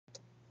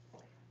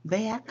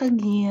Back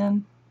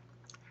again.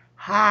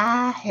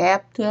 Hi,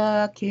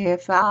 hepta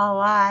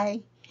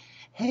kephalai,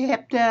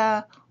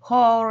 hepta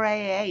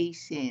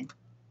horacein.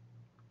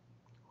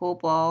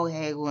 Hupo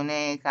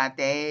hegune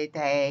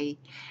katete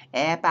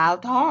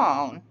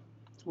epauton.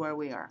 That's where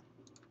we are.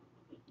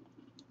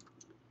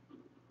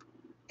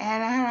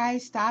 And I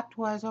stopped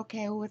was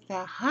okay with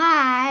the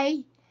hi,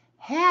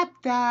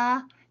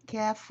 hepta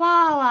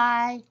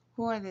kephalai.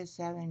 Who are the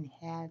 7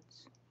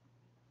 heads?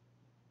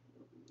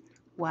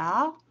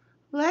 Well,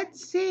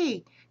 let's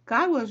see.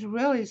 God was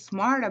really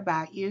smart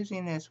about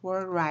using this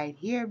word right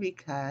here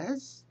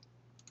because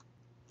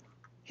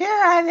here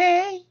are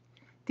they.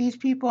 These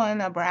people in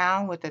the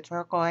brown with the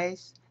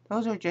turquoise,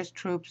 those are just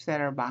troops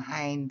that are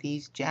behind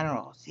these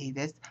generals. See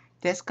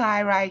this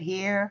guy right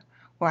here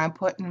where I'm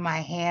putting my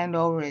hand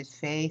over his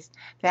face,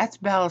 that's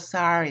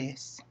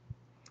Belisarius.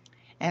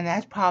 And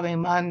that's probably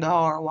Mundo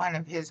or one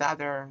of his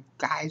other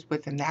guys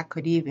with him. That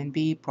could even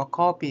be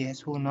Procopius,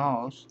 who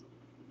knows?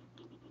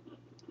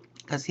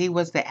 Because he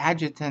was the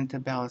adjutant to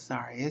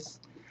Belisarius.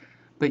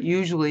 But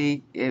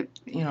usually,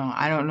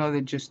 I don't know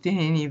that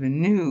Justinian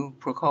even knew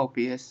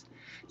Procopius.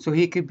 So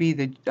he could be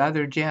the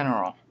other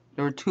general.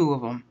 There were 2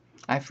 of them.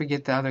 I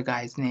forget the other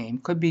guy's name.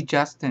 Could be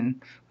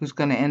Justin, who's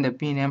going to end up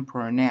being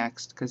emperor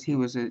next, because he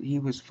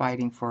was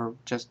fighting for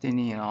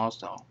Justinian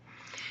also.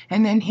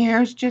 And then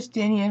here's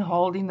Justinian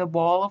holding the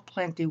ball of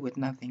plenty with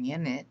nothing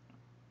in it.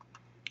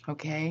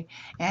 Okay,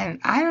 and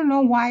I don't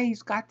know why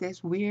he's got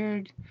this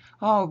weird,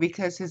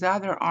 because his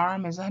other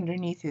arm is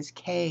underneath his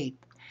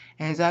cape,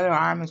 and his other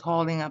arm is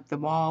holding up the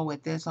ball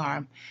with this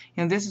arm.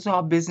 This is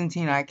all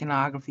Byzantine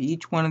iconography.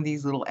 Each one of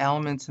these little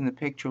elements in the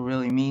picture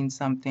really means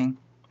something.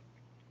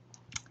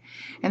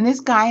 And this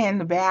guy in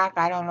the back,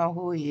 I don't know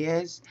who he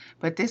is,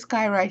 but this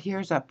guy right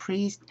here is a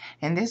priest,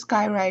 and this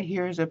guy right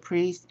here is a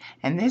priest,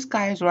 and this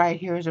guy is right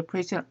here is a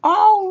priest, and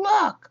oh,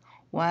 look!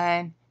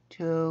 1,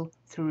 2,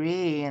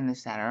 3 in the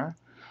center.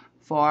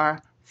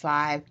 4,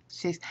 5,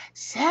 6,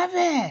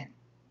 7.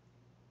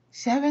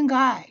 7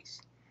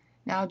 guys.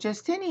 Now,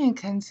 Justinian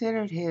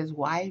considered his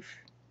wife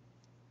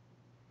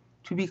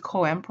to be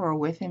co-emperor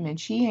with him, and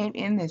she ain't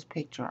in this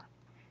picture.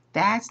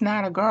 That's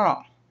not a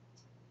girl.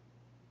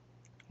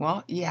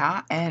 Well,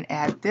 yeah, and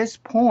at this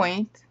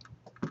point,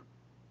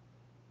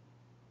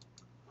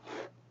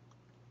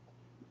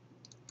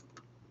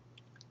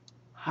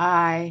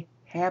 Hi,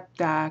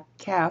 Hepta,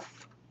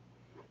 Keph,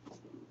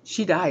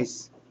 she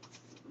dies.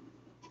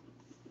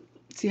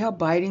 See how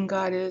biting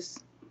God is?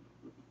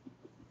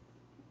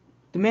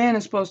 The man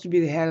is supposed to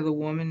be the head of the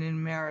woman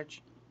in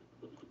marriage.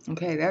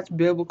 Okay, that's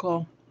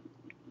biblical.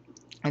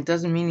 It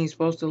doesn't mean he's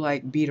supposed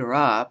to beat her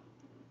up.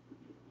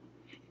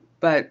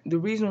 But the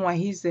reason why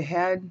he's the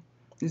head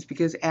is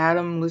because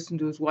Adam listened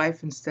to his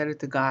wife instead of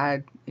to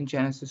God in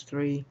Genesis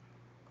 3.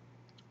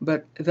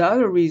 But the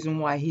other reason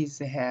why he's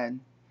the head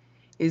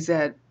is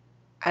that,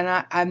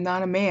 and I'm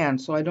not a man,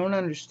 so I don't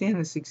understand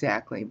this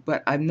exactly,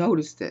 but I've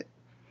noticed it.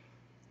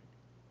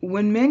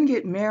 When men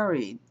get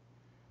married,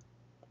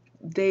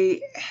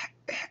 they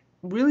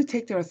really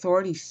take their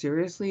authority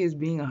seriously as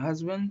being a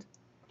husband,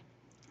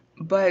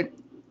 but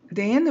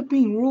they end up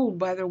being ruled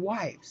by their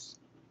wives.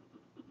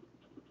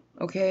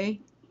 Okay?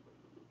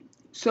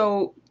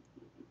 So,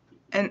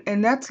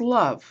 and that's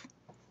love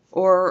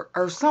or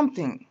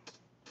something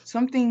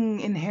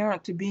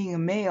inherent to being a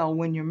male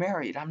when you're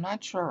married. I'm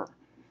not sure.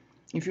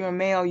 If you're a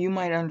male, you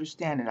might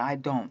understand it. I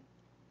don't.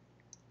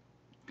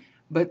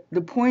 But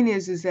the point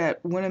is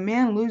that when a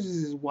man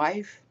loses his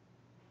wife,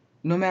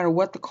 no matter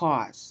what the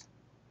cause,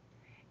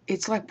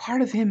 it's like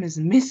part of him is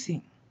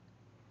missing,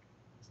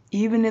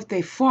 even if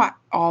they fought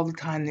all the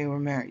time they were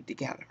married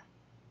together.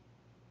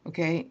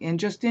 Okay? And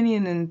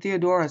Justinian and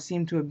Theodora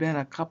seem to have been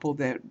a couple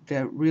that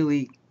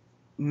really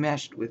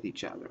meshed with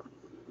each other.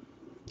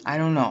 I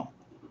don't know.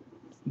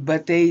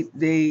 But he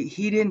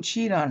didn't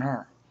cheat on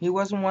her. He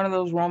wasn't one of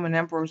those Roman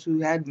emperors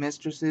who had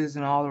mistresses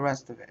and all the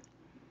rest of it.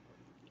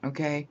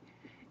 Okay?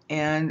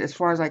 And as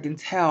far as I can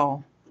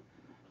tell,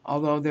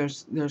 although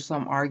there's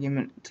some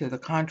argument to the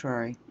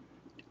contrary,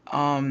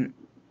 but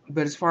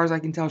as far as I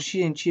can tell,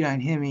 she didn't cheat on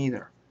him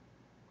either.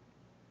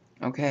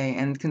 Okay?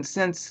 And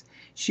since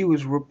she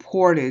was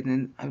reported,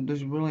 and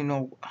there's really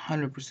no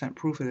 100%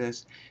 proof of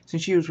this,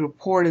 since she was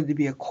reported to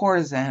be a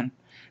courtesan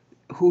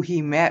who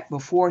he met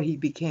before he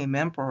became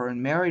emperor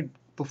and married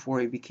before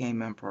he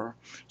became emperor,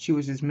 she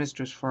was his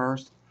mistress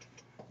first.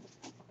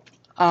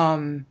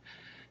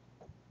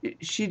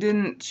 She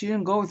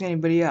didn't go with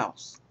anybody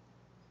else.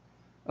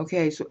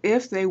 Okay, so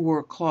if they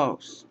were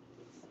close,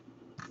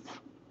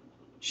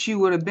 she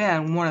would have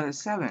been one of the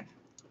 7,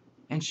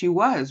 and she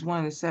was one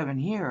of the 7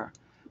 here.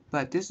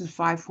 But this is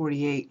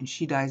 548, and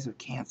she dies of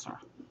cancer,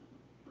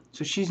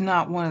 so she's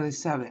not one of the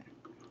 7.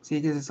 See,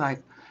 because it's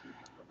like,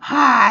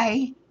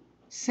 hi,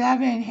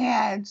 7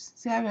 heads,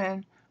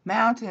 7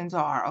 mountains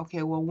are.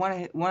 Okay, well,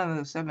 one of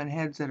the 7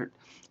 heads that are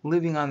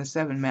living on the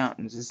 7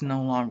 mountains is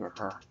no longer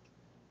her.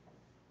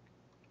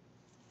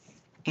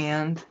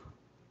 And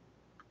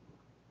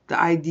the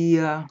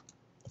idea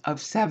of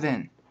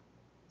 7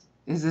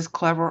 Is this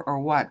clever or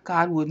what?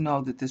 God would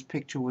know that this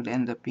picture would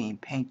end up being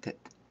painted.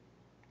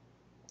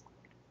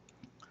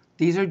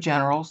 These are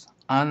generals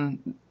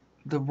on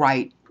the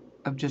right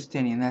of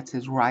Justinian. That's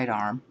his right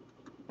arm.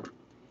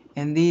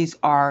 And these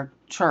are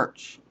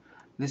church.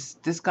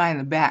 This guy in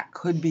the back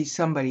could be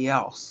somebody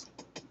else,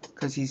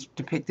 because he's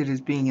depicted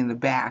as being in the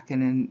back,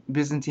 and in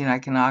Byzantine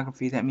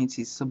iconography that means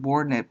he's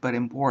subordinate but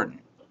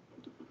important.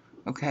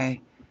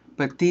 Okay,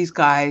 but these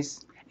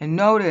guys, and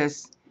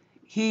notice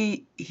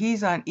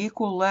he's on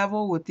equal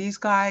level with these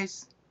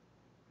guys,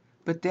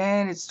 but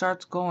then it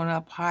starts going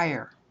up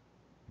higher.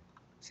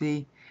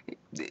 See,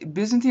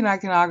 Byzantine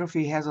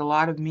iconography has a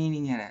lot of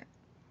meaning in it.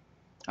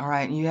 All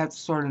right, and you have to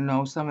sort of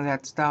know some of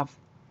that stuff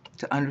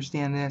to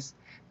understand this.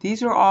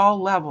 These are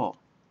all level.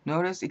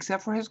 Notice,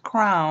 except for his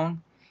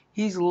crown,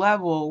 he's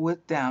level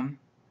with them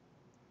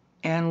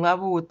and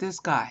level with this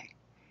guy.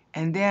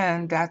 And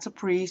then that's a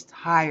priest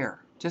higher,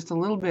 just a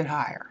little bit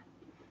higher.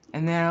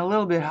 And then a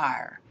little bit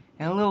higher,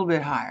 and a little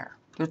bit higher.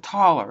 They're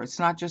taller. It's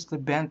not just the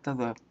bent of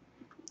the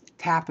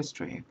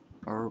tapestry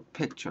or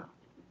picture.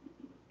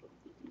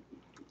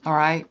 All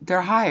right,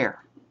 they're higher.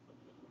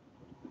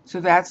 So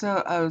that's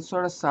a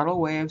sort of subtle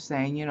way of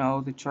saying, you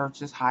know, the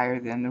church is higher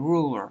than the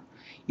ruler.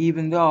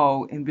 Even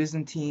though in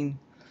Byzantine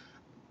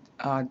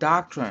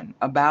doctrine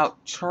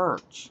about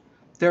church,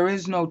 there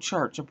is no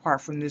church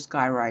apart from this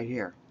guy right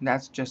here.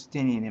 That's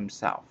Justinian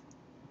himself.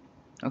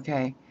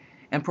 Okay?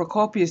 And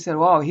Procopius said,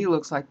 well, he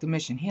looks like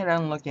Domitian. He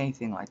doesn't look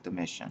anything like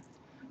Domitian.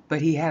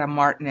 But he had a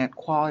martinet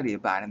quality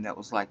about him that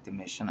was like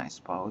Domitian, I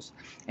suppose.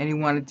 And he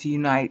wanted to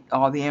unite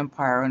all the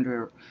empire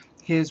under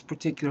his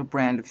particular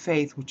brand of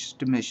faith, which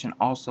Domitian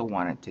also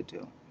wanted to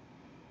do.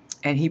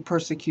 And he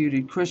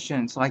persecuted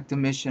Christians like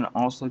Domitian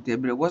also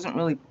did, but it wasn't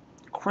really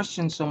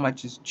Christians so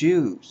much as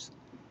Jews.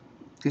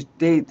 Because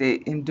they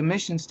in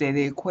Domitian's day,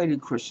 they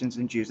equated Christians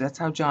and Jews. That's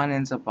how John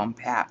ends up on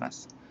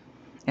Patmos.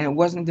 And it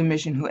wasn't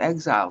Domitian who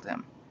exiled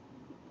him.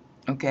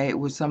 Okay, it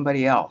was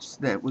somebody else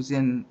that was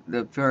in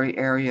the very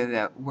area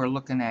that we're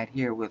looking at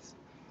here with,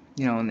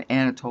 you know, in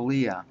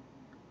Anatolia,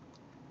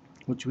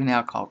 which we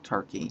now call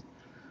Turkey.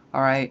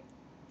 All right,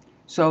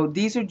 so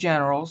these are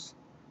generals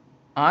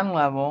on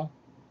level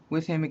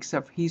with him,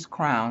 except he's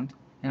crowned.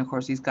 And of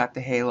course, he's got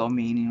the halo,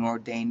 meaning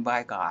ordained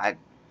by God.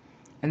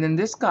 And then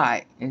this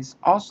guy is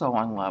also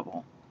on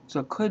level. So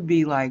it could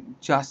be like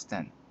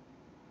Justin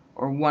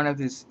or one of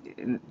his,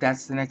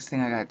 that's the next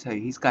thing I got to tell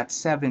you. He's got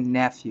 7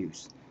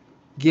 nephews.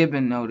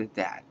 Gibbon noted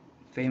that.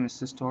 Famous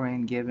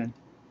historian Gibbon.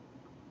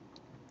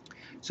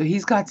 So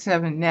he's got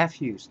 7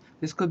 nephews.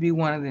 This could be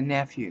one of the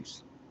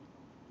nephews.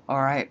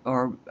 All right,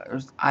 or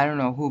I don't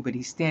know who, but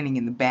he's standing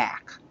in the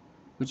back,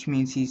 which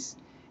means he's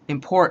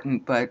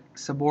important but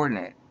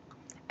subordinate.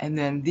 And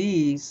then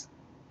these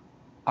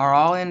are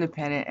all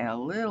independent and a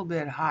little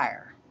bit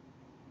higher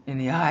in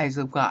the eyes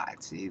of God.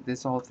 See,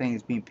 this whole thing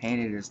is being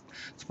painted as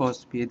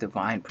supposed to be a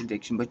divine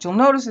prediction, but you'll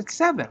notice it's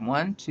 7.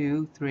 1,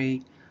 2,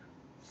 3,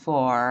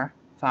 4,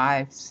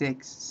 5,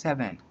 6,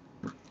 7.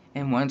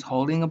 And one's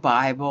holding a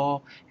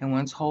Bible, and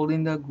one's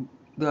holding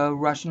the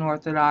Russian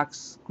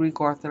Orthodox, Greek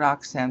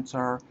Orthodox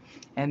censer,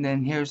 and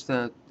then here's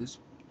this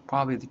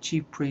probably the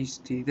chief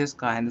priest to this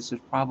guy, and this is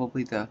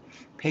probably the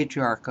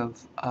patriarch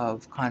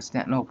of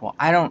Constantinople.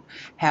 I don't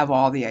have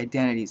all the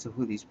identities of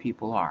who these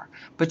people are,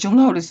 but you'll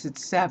notice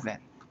it's 7.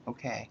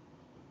 Okay,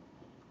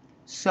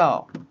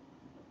 so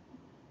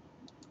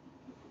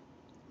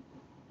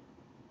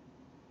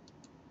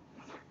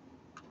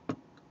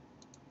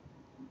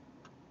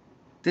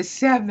the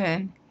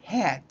 7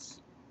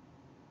 heads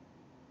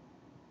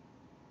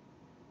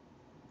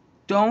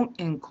don't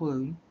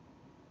include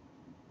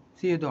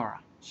Theodora.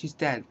 She's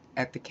dead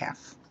at the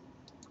Kef.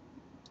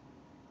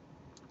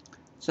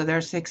 So there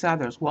are 6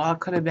 others. Well, it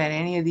could have been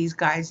any of these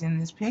guys in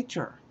this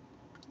picture,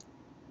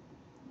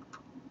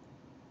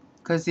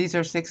 because these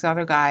are 6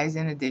 other guys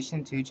in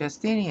addition to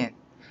Justinian.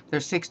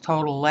 There's 6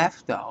 total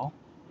left, though.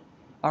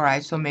 All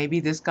right, so maybe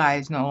this guy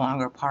is no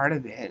longer part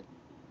of it,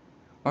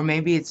 or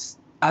maybe it's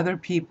other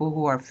people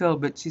who are filled.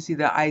 But you see,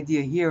 the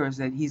idea here is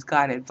that he's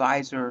got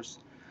advisors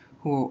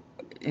who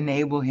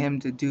enable him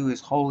to do his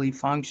holy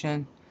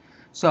function.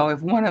 So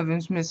if one of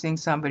them's missing,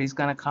 somebody's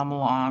going to come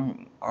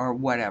along or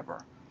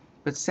whatever.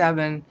 But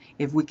 7,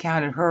 if we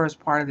counted her as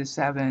part of the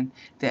 7,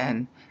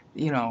 then,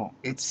 you know,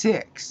 it's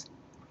 6.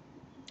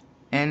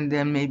 And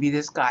then maybe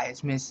this guy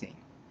is missing.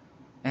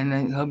 And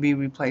then he'll be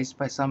replaced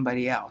by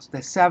somebody else. The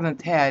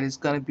 7th head is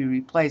going to be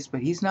replaced,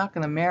 but he's not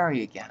going to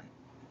marry again.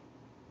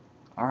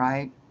 All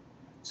right?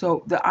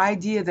 So the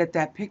idea that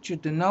that picture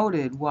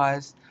denoted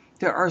was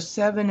there are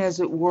 7,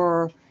 as it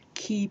were,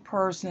 key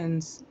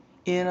persons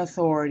in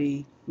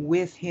authority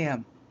with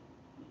him.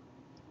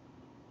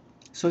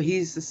 So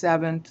he's the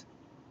 7th,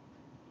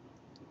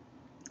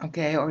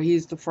 okay, or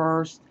he's the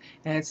 1st,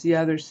 and it's the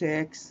other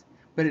 6,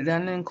 but it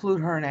doesn't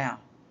include her now.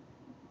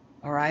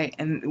 All right,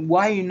 and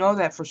why you know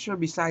that for sure,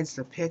 besides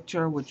the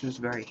picture, which was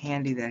very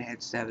handy that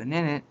had 7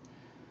 in it,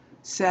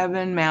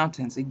 7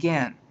 mountains.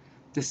 Again,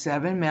 the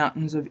 7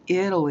 mountains of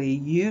Italy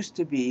used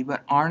to be,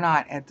 but are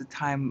not at the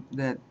time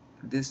that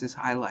this is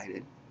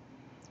highlighted.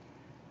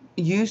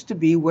 used to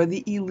be where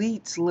the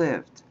elites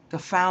lived, the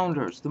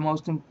founders,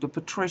 the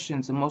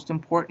patricians, the most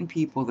important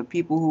people, the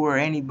people who were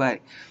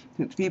anybody,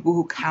 the people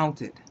who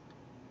counted.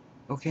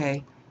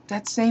 Okay,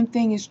 that same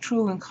thing is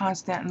true in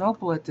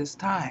Constantinople at this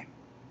time.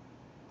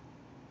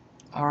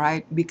 All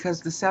right,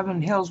 because the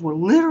seven hills were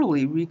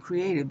literally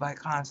recreated by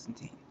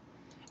Constantine.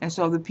 And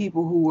so the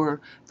people who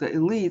were the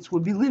elites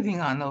would be living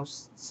on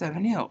those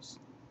seven hills.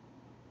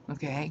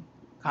 Okay,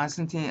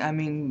 Constantine, I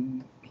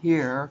mean,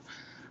 here,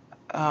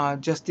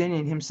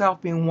 Justinian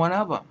himself being one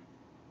of them.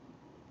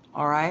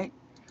 All right,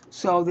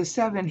 so the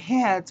seven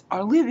heads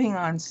are living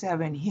on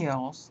seven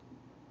hills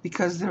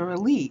because they're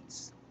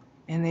elites,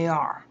 and they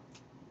are.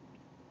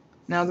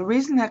 Now, the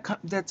reason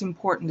that's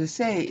important to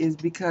say is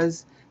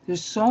because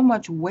there's so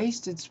much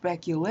wasted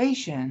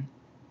speculation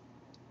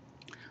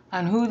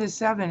on who the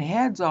seven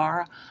heads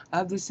are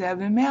of the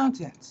seven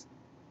mountains.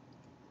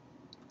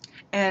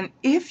 And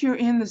if you're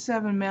in the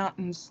seven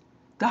mountains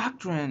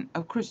doctrine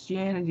of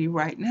Christianity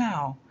right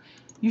now,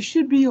 you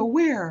should be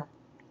aware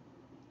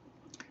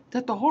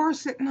that the whore's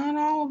sitting on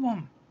all of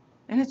them.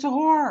 And it's a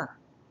whore.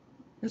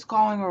 It's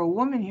calling her a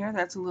woman here.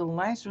 That's a little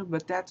nicer,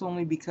 but that's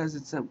only because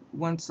it's a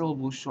one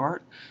syllable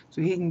short,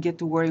 so he can get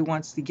to where he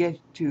wants to get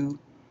to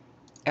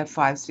at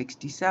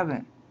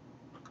 567.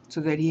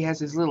 So that he has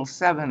his little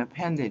 7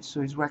 appendage,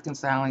 so he's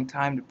reconciling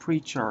time to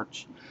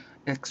pre-church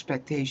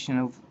expectation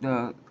of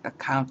the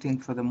accounting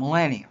for the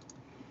millennium.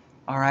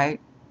 All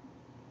right,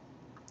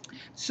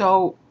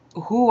 so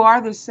who are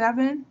the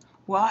 7?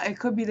 Well, it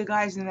could be the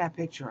guys in that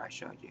picture I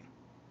showed you.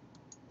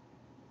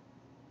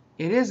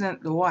 It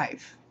isn't the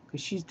wife,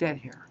 because she's dead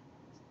here,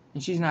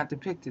 and she's not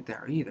depicted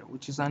there either,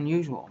 which is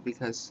unusual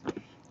because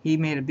he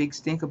made a big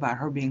stink about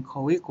her being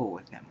co-equal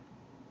with him.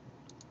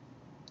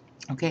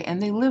 Okay,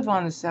 and they live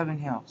on the 7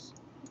 hills.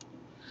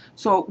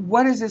 So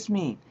what does this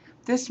mean?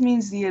 This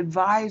means the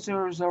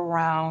advisors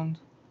around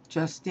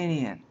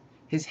Justinian,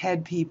 his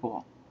head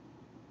people,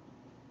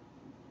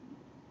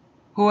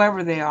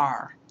 whoever they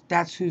are,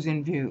 that's who's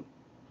in view.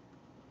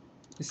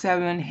 The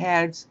 7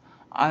 heads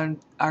on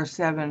our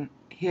 7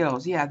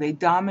 hills. Yeah, they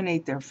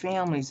dominate their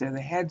families. They're the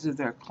heads of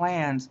their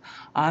clans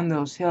on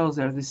those hills.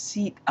 They're the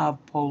seat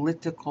of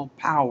political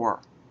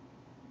power.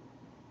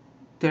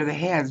 They're the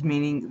heads,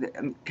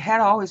 meaning head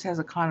always has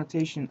a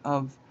connotation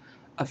of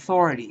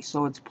authority,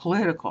 so it's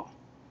political.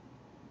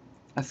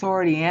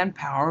 Authority and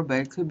power,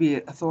 but it could be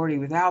authority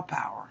without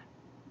power.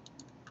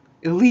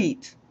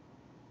 Elite,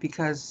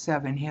 because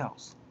 7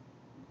 hills.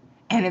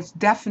 And it's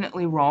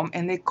definitely Rome,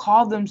 and they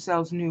called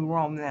themselves New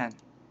Rome then.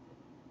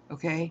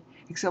 Okay?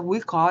 Except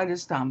we call it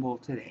Istanbul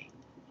today.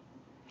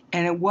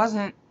 And it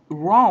wasn't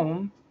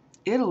Rome,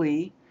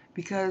 Italy,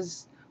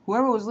 because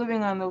whoever was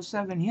living on those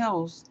 7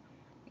 hills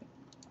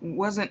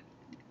wasn't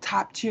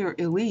top tier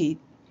elite,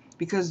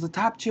 because the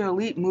top tier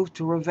elite moved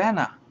to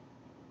Ravenna.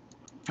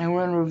 And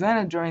we're in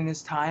Ravenna during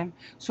this time,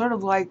 sort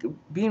of like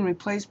being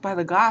replaced by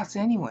the Goths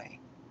anyway.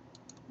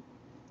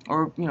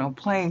 Or, you know,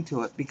 playing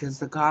to it, because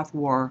the Goth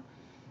War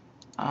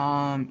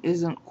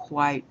isn't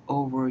quite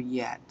over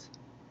yet.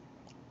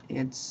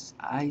 It's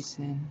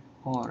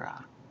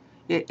ANAPHORA.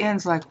 It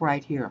ends like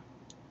right here.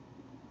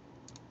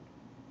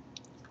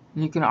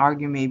 And you can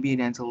argue maybe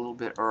it ends a little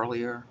bit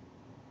earlier.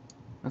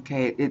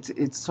 Okay,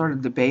 it's sort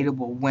of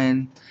debatable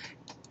when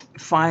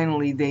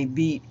finally they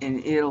beat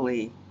in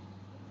Italy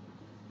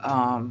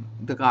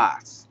the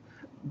Goths.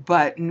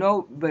 But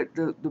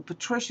the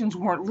patricians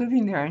weren't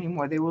living there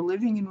anymore. They were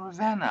living in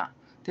Ravenna.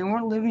 They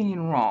weren't living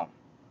in Rome.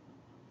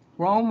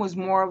 Rome was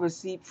more of a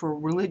seat for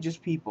religious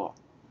people,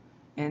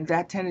 and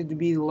that tended to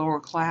be the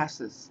lower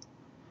classes.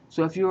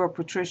 So if you're a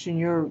patrician,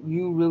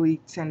 you really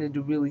tended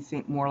to really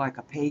think more like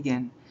a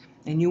pagan,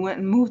 and you went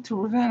and moved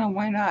to Ravenna.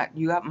 Why not?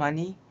 You got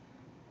money.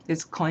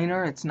 It's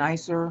cleaner. It's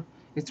nicer.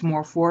 It's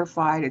more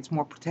fortified. It's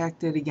more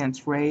protected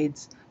against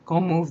raids.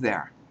 Go move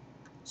there.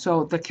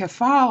 So the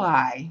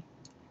Cephali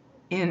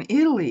in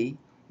Italy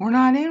were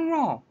not in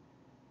Rome.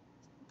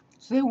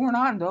 So they weren't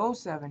on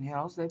those 7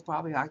 hills. They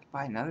probably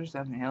occupied another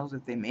 7 hills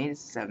if they made it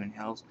 7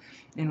 hills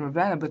in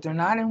Ravenna, but they're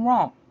not in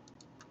Rome.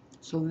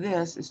 So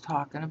this is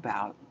talking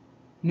about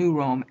New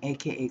Rome,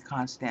 aka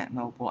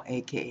Constantinople,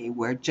 aka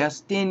where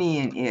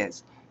Justinian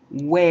is,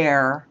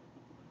 where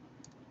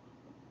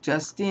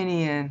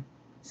Justinian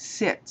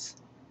sits.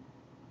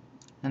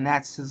 And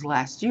that's his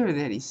last year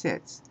that he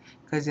sits,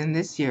 because in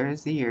this year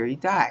is the year he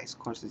dies. Of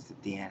course, it's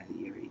at the end of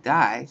the year he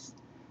dies.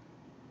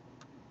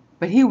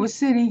 But he was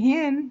sitting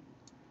in,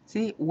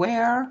 see,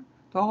 where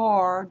the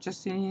whore,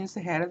 Justinian is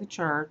the head of the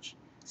church,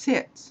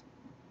 sits.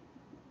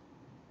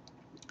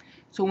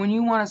 So when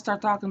you want to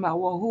start talking about,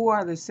 well, who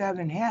are the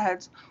 7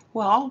 heads?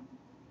 Well,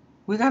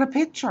 we got a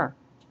picture.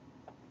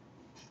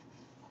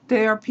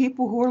 They are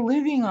people who are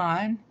living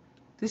on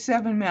the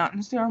 7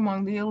 mountains. They're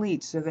among the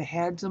elites. They're the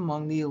heads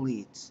among the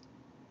elites.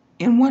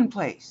 In one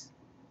place,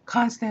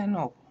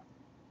 Constantinople.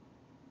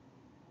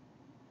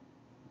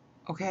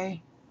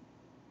 Okay?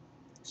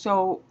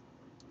 So,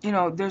 you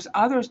know, there's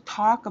others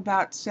talk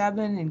about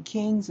 7 and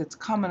kings that's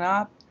coming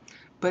up,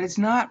 but it's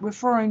not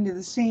referring to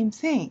the same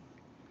thing.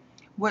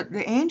 what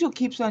the angel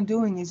keeps on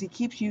doing is he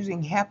keeps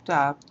using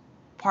hepta,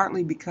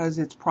 partly because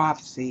it's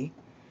prophecy.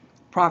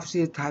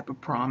 Prophecy is a type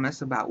of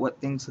promise about what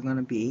things are going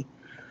to be.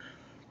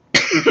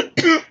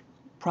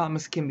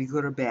 Promise can be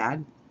good or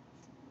bad.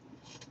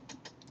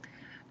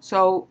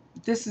 So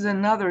this is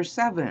another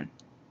 7,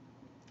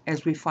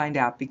 as we find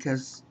out,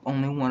 because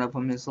only one of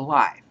them is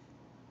alive.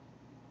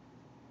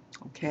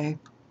 Okay?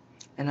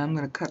 And I'm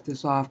going to cut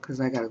this off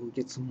because I got to go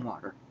get some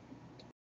water.